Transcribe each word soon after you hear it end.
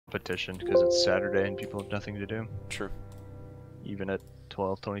petition because it's Saturday and people have nothing to do. True. Even at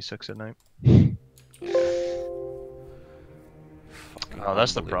 12:26 at night. Oh,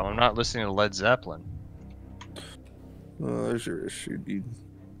 that's the problem. I'm not listening to Led Zeppelin. Oh, there's your issue, dude.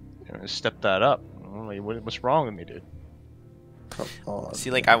 You know, step that up. What's wrong with me, dude? Come on.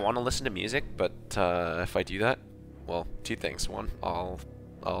 See, like, I want to listen to music, but if I do that, well, two things. One, I'll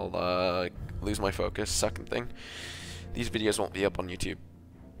lose my focus. Second thing, these videos won't be up on YouTube.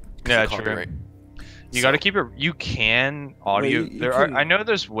 Yeah, true. You got to keep it. You can audio. I know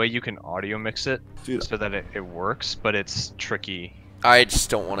there's a way you can audio mix it, dude, so that it works, but it's tricky. I just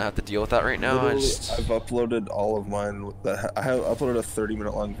don't want to have to deal with that right now. I've uploaded all of mine. I have uploaded a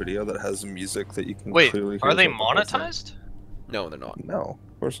 30-minute long video that has music that you can clearly hear. Are they monetized? No, they're not. No,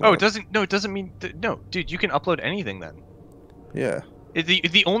 of course not. Oh, it doesn't. No, it doesn't mean. No, dude, you can upload anything then. Yeah.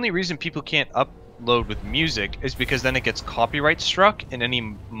 The only reason people can't upload with music is because then it gets copyright struck, and any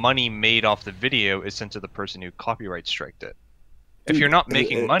money made off the video is sent to the person who copyright striked it. If you're not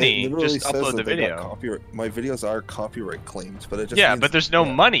making money, just upload the video. My videos are copyright claimed, but it just yeah, but there's no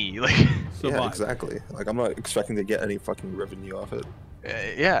money. Like yeah, exactly. Like I'm not expecting to get any fucking revenue off it.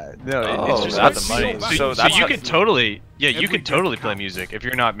 Yeah, no, it's just not the money. So you could totally, you could totally play music if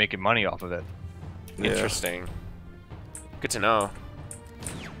you're not making money off of it. Yeah. Interesting. Good to know.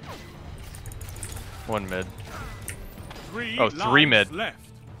 One mid. Oh, three mid. Left.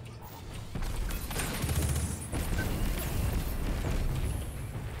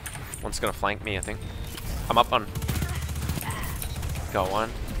 One's gonna flank me, I think. I'm up on. Got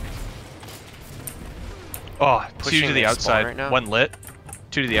one. Oh, Pushing two to the outside. right now. One lit.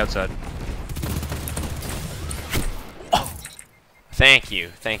 Two to the outside. Oh. Thank you,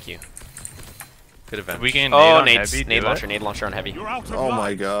 thank you. Good event. We can nade launcher on heavy. Oh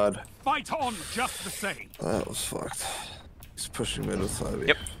my god. Fight on just the same. That was fucked. He's pushing mid with heavy.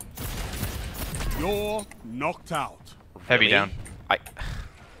 Yep. You're knocked out. Heavy down. I.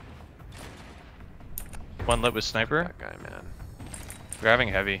 One lit with sniper. That guy, man. Grabbing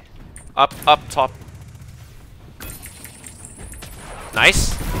heavy. Up, top.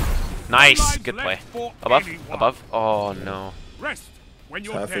 Nice. Nice. Good play. Above. Oh no. Rest when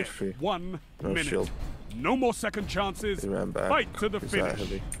you're dead. 1 minute. Shield. No more second chances. He ran back. Fight to the finish.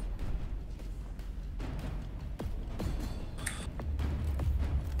 Heavy.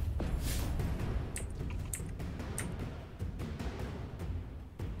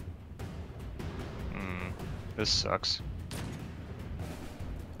 This sucks.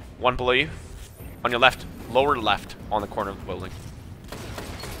 One below you. On your left. Lower left. On the corner of the building.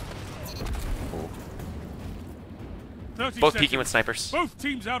 Both seconds. peeking with snipers. Both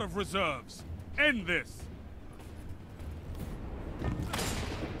teams out of reserves. End this.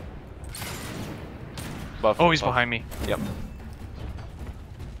 Above, oh, he's behind me. Yep.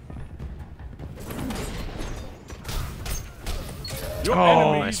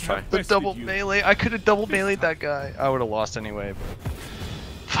 Oh, nice try. The double melee. I could have double meleeed that guy. I would have lost anyway, but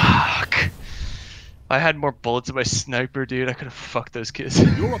fuck. I had more bullets in my sniper, dude. I could have fucked those kids.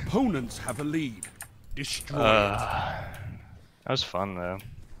 Your opponents have a lead. Destroy it. That was fun though.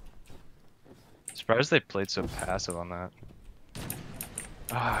 Surprised they played so passive on that.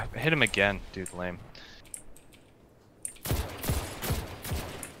 Ah, I hit him again, dude. Lame.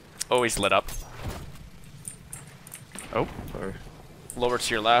 Oh, he's lit up. Oh, sorry. Lower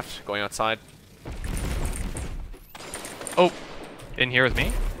to your left, going outside. Oh, in here with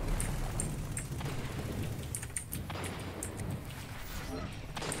me?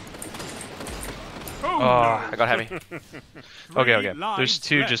 Oh, I got heavy. Okay. There's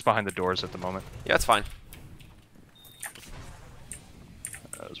two just behind the doors at the moment. Yeah, it's fine.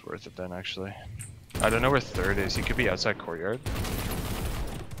 That was worth it then, actually. I don't know where third is. He could be outside courtyard.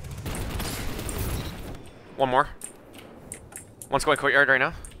 One more. One's going courtyard right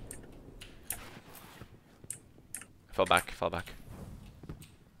now. Fell back.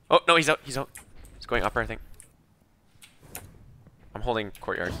 Oh, no, he's out. He's going upper, I think. I'm holding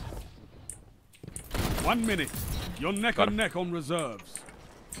courtyard. 1 minute. You're neck on neck on reserves.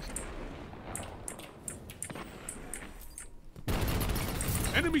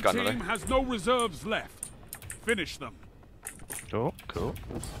 Enemy team has no reserves left. Finish them. Oh, cool.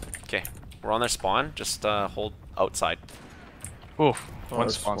 Okay, we're on their spawn. Just hold outside. Oof, one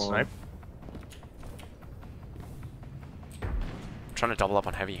spawn snipe. I'm trying to double up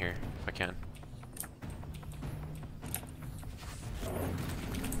on heavy here, if I can.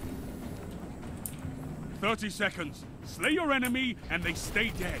 "30 seconds. Slay your enemy and they stay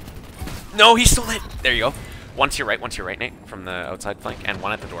dead." No, he's still lit. There you go. One to your right, Nate, from the outside flank, and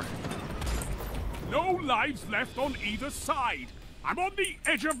one at the door. No lives left on either side. I'm on the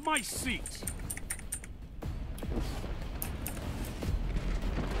edge of my seat.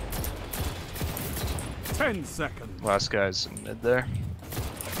 Ten seconds. Last guy's in mid there.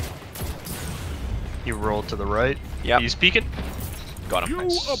 He rolled to the right. Yeah. He's peeking. Got him. You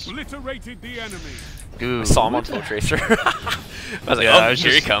Nice. obliterated the enemy. Ooh. I saw him on Flow Tracer. I was like, Yeah, I oh, was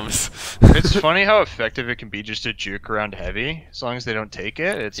here he just- comes. It's funny how effective it can be just to juke around heavy. As long as they don't take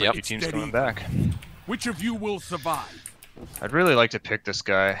it, it's Yep. like your team's Steady. coming back. Which of you will survive? I'd really like to pick this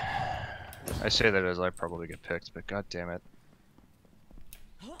guy. I say that as I probably get picked, but god damn it.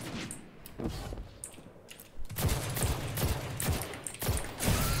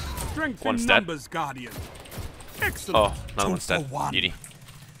 Strength One's in dead. numbers, Guardian. Excellent. Oh, another one's dead. 2-for-1. Beauty.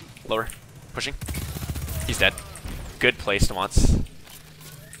 Lower. Pushing. He's dead. Good play, Stamats.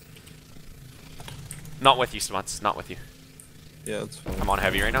 Not with you, Stamats. Not with you. Yeah, it's fine. I'm on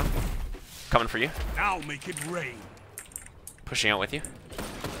heavy right now. Coming for you. Now make it rain. Pushing out with you.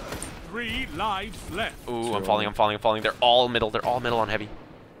 3 lives left. Ooh, I'm falling, I'm falling, I'm falling. They're all middle on heavy.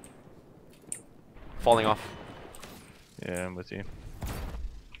 Falling off. Yeah, I'm with you.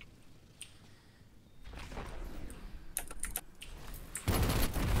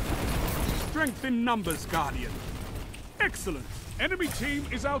 Strength in numbers, Guardian. Excellent. Enemy team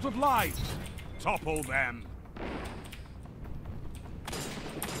is out of lives. Topple them.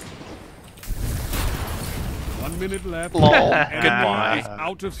 One minute left. Lol. Enemy Goodbye. is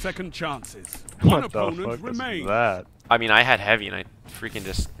out of second chances. One What the opponent fuck was remains. that? I mean, I had heavy and I freaking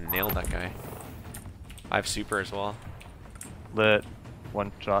just nailed that guy. I have super as well. Lit.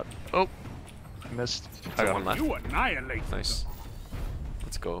 One shot. Oh! I missed. I got one him. left. You annihilated Nice.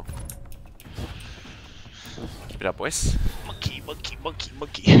 Let's go. Keep it up, boys. Monkey, monkey, monkey,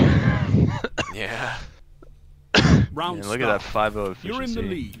 monkey. Yeah. them. Round Man, look at that start. 5-0 efficiency. You're in the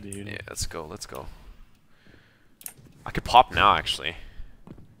lead. Dude. Yeah, let's go, let's go. I could pop now, actually.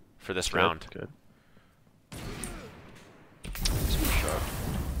 For this round. Good. Super sharp.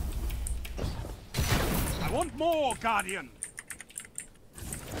 I want more, Guardian.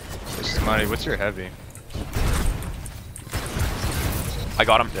 This is money. What's your heavy? I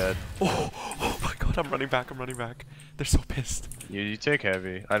got him. Dead. Oh my god, I'm running back, I'm running back. They're so pissed. You take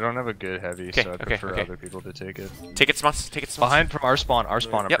heavy. I don't have a good heavy, Okay, so I okay, prefer okay. other people to take it. Take it, Smuts, take it, Smuts. Behind from our spawn, I'm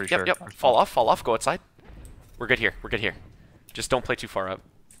Yep, pretty yep, sure. yep. Fall off, go outside. We're good here, we're good here. Just don't play too far up,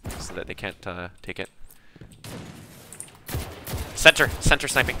 so that they can't take it. Center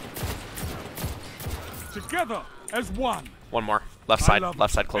sniping. Together as one. One more. Left I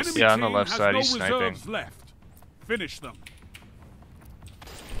love side it. close. Enemy Yeah, on the team left has side, no he's sniping. reserves left. Finish them.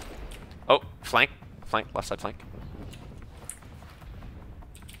 Oh, flank, left side flank.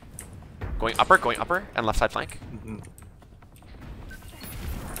 Going upper, and left side flank.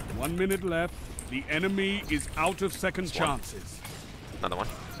 1 minute left. The enemy is out of second That's one. chances. Another one.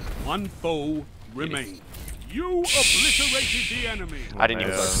 One foe remains. You obliterated the enemy. I didn't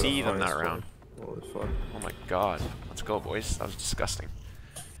even Yeah. see them Nice that one. round. Oh, it's fun. Oh my god. Let's go, boys. That was disgusting.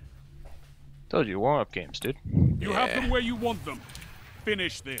 Told you, warm-up games, dude. You have them where you want them.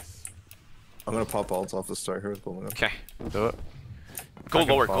 Finish this. I'm gonna pop ults off the start here with Bowling. Okay. Do it. Go I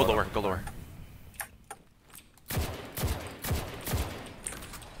can lower, go follow. lower, go lower.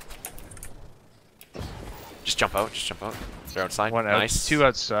 Just jump out, just jump out. They're outside. One out, Nice. two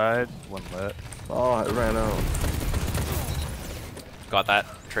outside, one lit. Oh, I ran out. Got that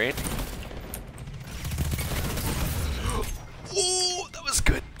trade. Oh, that was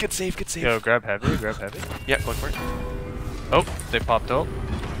good. Good save, good save. Yo, grab heavy, grab heavy. Yeah, going for it. Oh, they popped ult.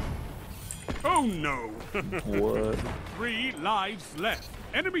 Oh no. What? 3 lives left.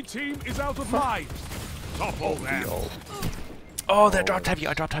 Enemy team is out of lives. Topple them. Oh, that dropped heavy.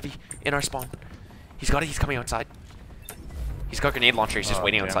 I dropped heavy in our spawn. He's got it. He's coming outside. He's got grenade launcher. He's just Oh,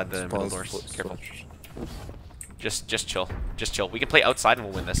 waiting damn. outside the middle Spawns doors. split Careful. switch. Just chill. Just chill. We can play outside and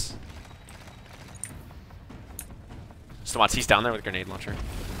we'll win this. Stamats, he's down there with a grenade launcher.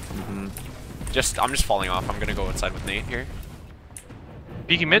 I'm just falling off. I'm gonna go outside with Nate here.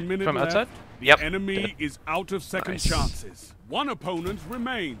 Peeking 1 mid minute from left. outside. The Yep. enemy is out of second Nice. chances. One opponent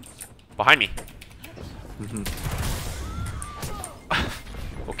remains. Behind me.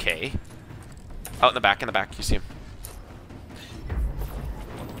 Okay. Out in the back, you see him.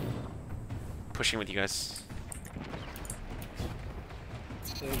 Pushing with you guys.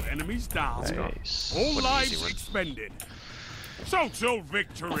 All enemies down. Nice. All What an lives easy one. expended. Total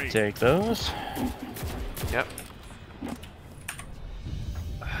victory. Take those. Yep.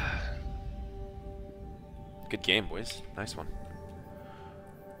 Good game, boys. Nice one.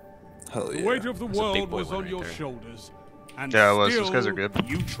 Hell The yeah. weight of the That's a big world boy was one on right your there. shoulders. And Yeah, it was. still Those guys are good.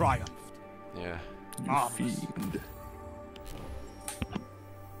 You triumphed. Yeah. You Marvelous. fiend.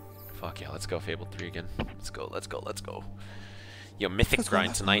 Fuck yeah, let's go Fable 3 again. Let's go, let's go, let's go. Yo, Mythic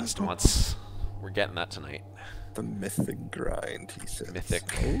grind tonight, Stamats. We're getting that tonight. The Mythic grind, he said. Mythic.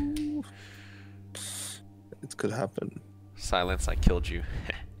 Oh. It could happen. Silence, I killed you.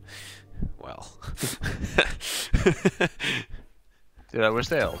 Well. Dude, I wish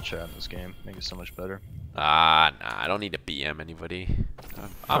they had all chat in this game. Make it so much better. Ah, nah, I don't need to BM anybody.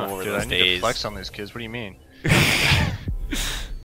 I'm over Dude, those I need days. to flex on these kids. What do you mean?